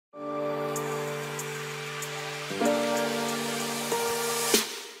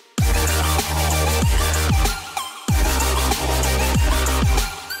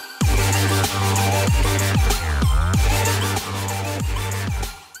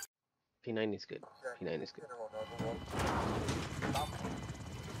P90 is good. P90 is good.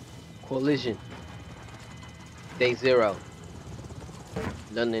 Collision. Day 0.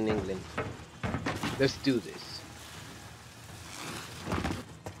 London, England. Let's do this.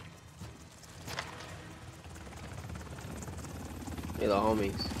 Hey, the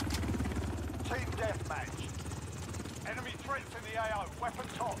homies. Team deathmatch. Enemy threats in the AO. Weapon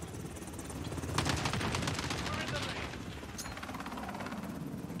top. We're in the lead.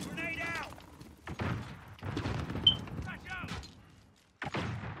 Grenade out. Flash out.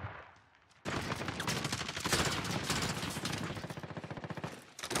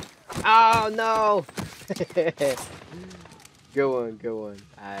 Oh no! Good one, good one.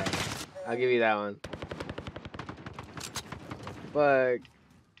 Alright, I'll give you that one. Fuck.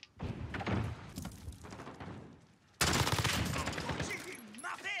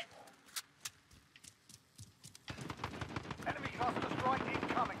 Enemy cluster strike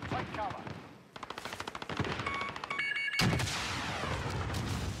incoming. Take cover.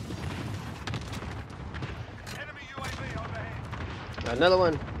 Enemy UAV overhead. Another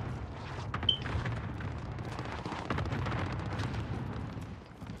one.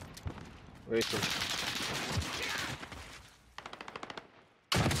 Where is he?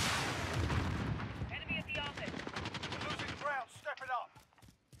 Enemy at the office. Losing ground. Step it up.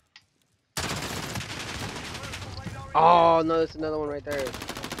 Oh no, there's another one right there.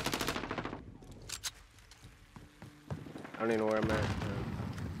 I don't even know where I'm at.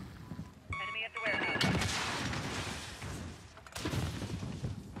 Enemy at the warehouse.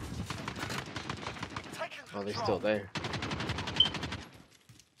 Oh, they're still there.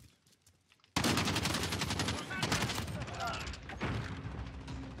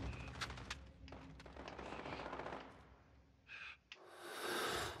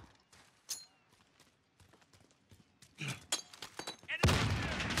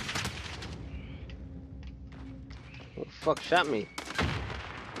 Who the fuck shot me? Got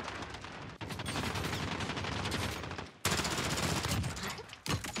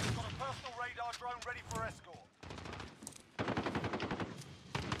a personal radar drone ready for escort.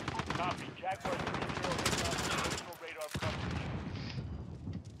 Copy. Jaguar 3-0 personal radar coverage.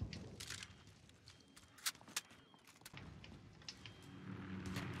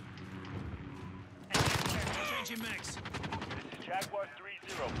 Changing max. This is Jaguar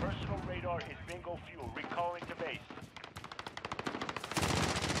 3-0. Personal radar is bingo fuel. Recalling to base.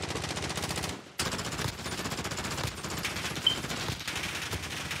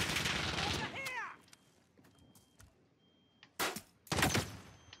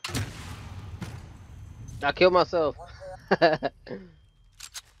 I killed myself. Be advised,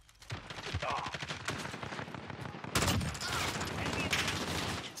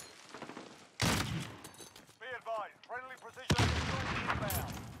 friendly precision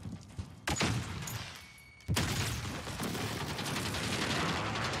inbound.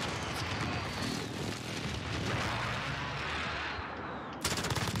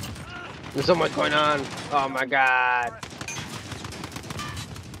 There's so much going on. Oh my god.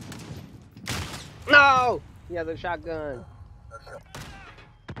 No! He has a shotgun.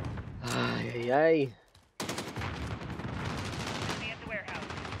 Ay, ay.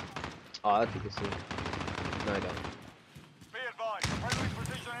 Oh, that's you can see. No, I don't. Be advised, friendly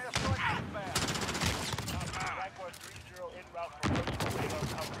precision airstrike inbound. Jaguar 3-0 en route for personal radar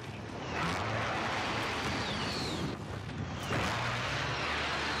coverage.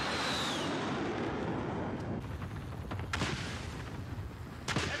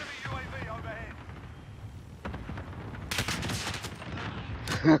 Enemy UAV overhead.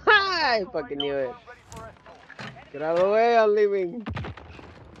 I fucking knew it. Get out of the way, I'm leaving.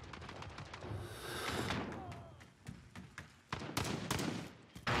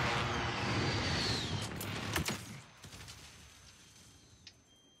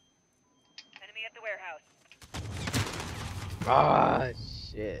 Enemy at the warehouse. Ah,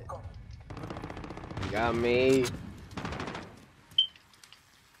 shit. You got me.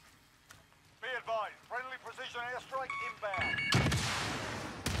 Be advised, friendly precision airstrike inbound.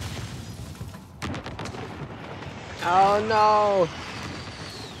 Oh no.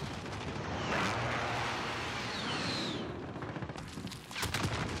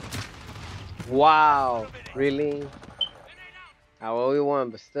 Wow. Really? I only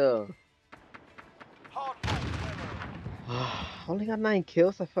won, but still. Only got 9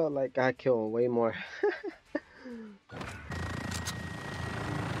 kills. I felt like I killed way more.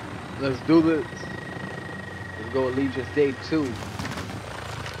 Let's do this. Let's go Allegiance Day 2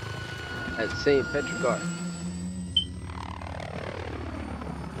 at St. Petrogard.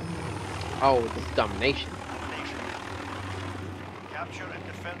 Oh, this is Domination. Capture and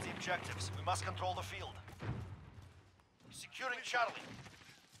defend the objectives. We must control the field. Securing Charlie.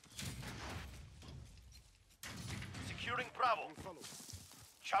 Securing Bravo.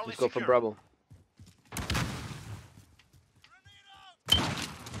 Charlie Let's go for secure. Bravo.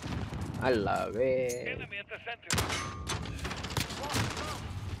 I love it. Enemy at the center.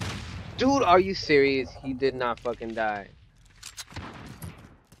 Dude, are you serious? He did not fucking die.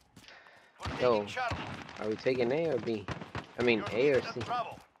 We're Yo, taking Charlie. are we taking A or B? I mean, You're A or needed C? at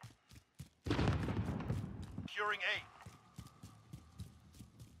Bravo. Securing A.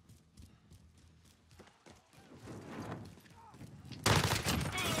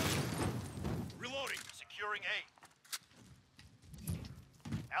 Reloading. Securing A.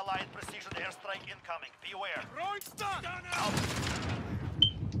 Allied precision airstrike incoming. Beware. Throwing stun.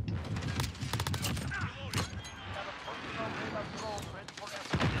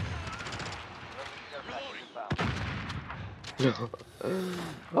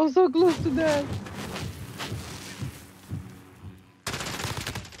 I'm so close to that.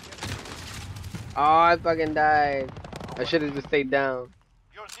 Oh, I fucking died. I should have just stayed down.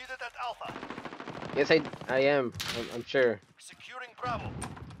 You're needed at Alpha. Yes, I am. I'm sure. Securing Bravo.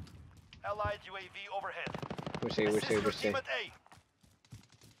 Allied UAV overhead. We're Assist safe. your team at A.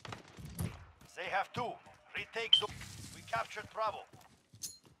 They have two. Retake zone. We captured Bravo.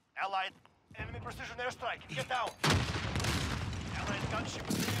 Allied enemy precision airstrike. Get down. Allied gunship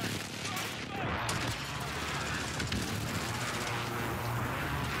in the air.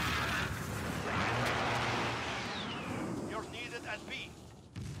 You're needed at B.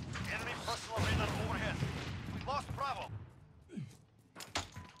 Enemy personal radar overhead. We lost Bravo.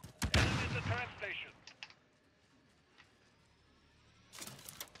 Enemy in the train station.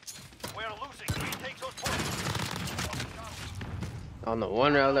 We're losing. Retake those points. Oh no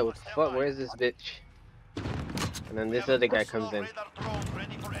wonder I was like, what the fuck? Where's this bitch? And then this other guy comes in. Radar drone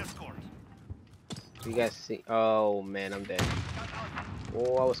ready for escort. You guys see? Oh man, I'm dead.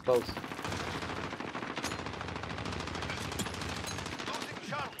 Oh, I was close. Losing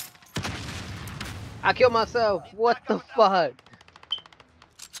Charlie. I killed myself. What the fuck?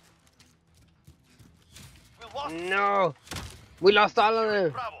 We lost No, we lost all of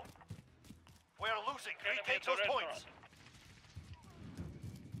them. Bravo. We're losing. Retake those points.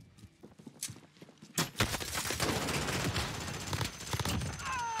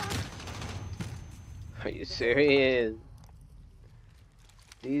 Are you serious?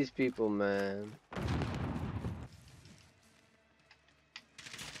 These people, man.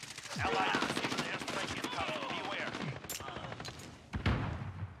 Allied precision airstrike incoming. Beware.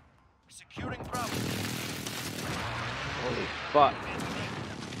 Securing Bravo. Holy fuck.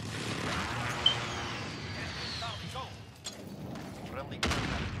 Friendly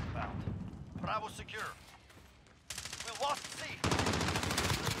contact inbound. Bravo secure. We lost C.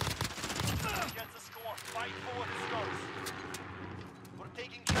 Get the score. Fight forward scores. We're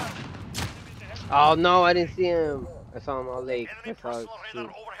taking Charlie. Oh no, I didn't see him. I saw him all late. Enemy I saw it. personal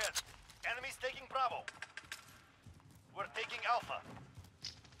radar overhead. Enemies taking Bravo. We're taking Alpha.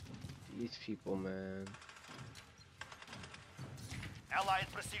 These people, man. Allied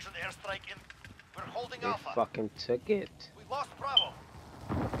precision airstrike in. We're holding They Alpha. fucking took it. We lost Bravo.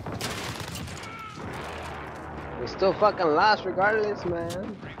 We still fucking lost regardless,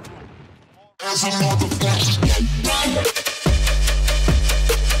 man. As a motherfucker.